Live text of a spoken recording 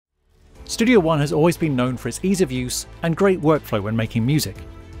Studio One has always been known for its ease of use and great workflow when making music,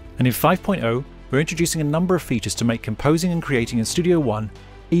 and in 5.0 we're introducing a number of features to make composing and creating in Studio One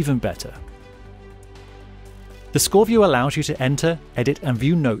even better. The score view allows you to enter, edit and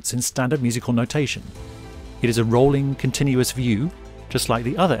view notes in standard musical notation. It is a rolling, continuous view, just like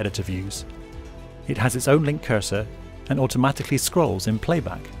the other editor views. It has its own link cursor and automatically scrolls in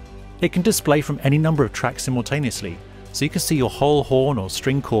playback. It can display from any number of tracks simultaneously, so you can see your whole horn or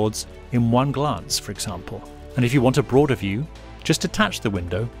string chords in one glance, for example. And if you want a broader view, just detach the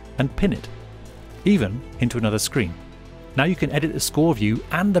window and pin it, even into another screen. Now you can edit the score view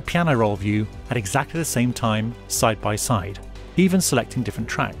and the piano roll view at exactly the same time, side by side, even selecting different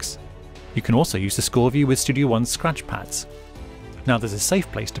tracks. You can also use the score view with Studio One's scratch pads. Now there's a safe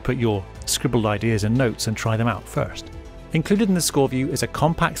place to put your scribbled ideas and notes and try them out first. Included in the score view is a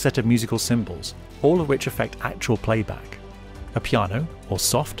compact set of musical symbols, all of which affect actual playback. A piano, or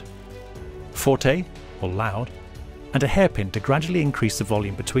soft, forte, or loud, and a hairpin to gradually increase the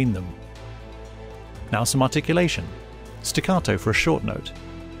volume between them. Now some articulation, staccato for a short note,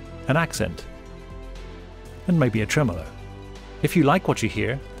 an accent, and maybe a tremolo. If you like what you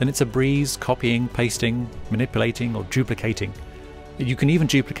hear, then it's a breeze copying, pasting, manipulating, or duplicating. You can even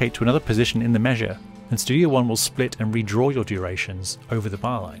duplicate to another position in the measure, and Studio One will split and redraw your durations over the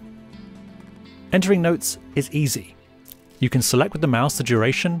bar line. Entering notes is easy. You can select with the mouse the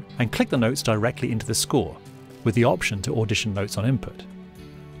duration and click the notes directly into the score, with the option to audition notes on input.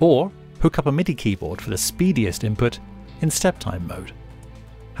 Or hook up a MIDI keyboard for the speediest input in step time mode.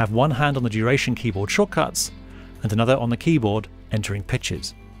 Have one hand on the duration keyboard shortcuts and another on the keyboard entering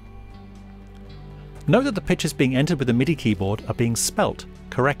pitches. Note that the pitches being entered with the MIDI keyboard are being spelt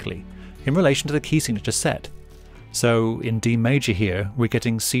correctly in relation to the key signature set. So in D major here we're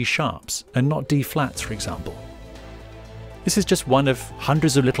getting C sharps and not D flats, for example. This is just one of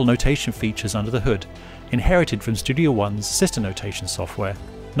hundreds of little notation features under the hood, inherited from Studio One's sister notation software,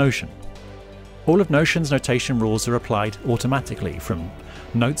 Notion. All of Notion's notation rules are applied automatically, from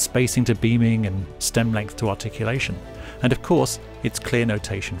note spacing to beaming and stem length to articulation, and of course its clear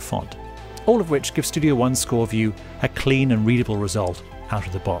notation font, all of which gives Studio One's score view a clean and readable result out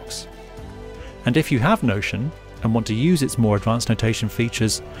of the box. And if you have Notion and want to use its more advanced notation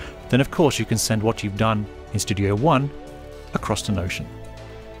features, then of course you can send what you've done in Studio One across to Notion.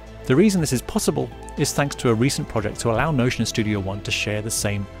 The reason this is possible is thanks to a recent project to allow Notion and Studio One to share the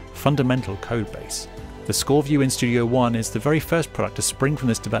same fundamental code base. The score view in Studio One is the very first product to spring from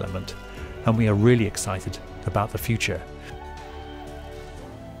this development, and we are really excited about the future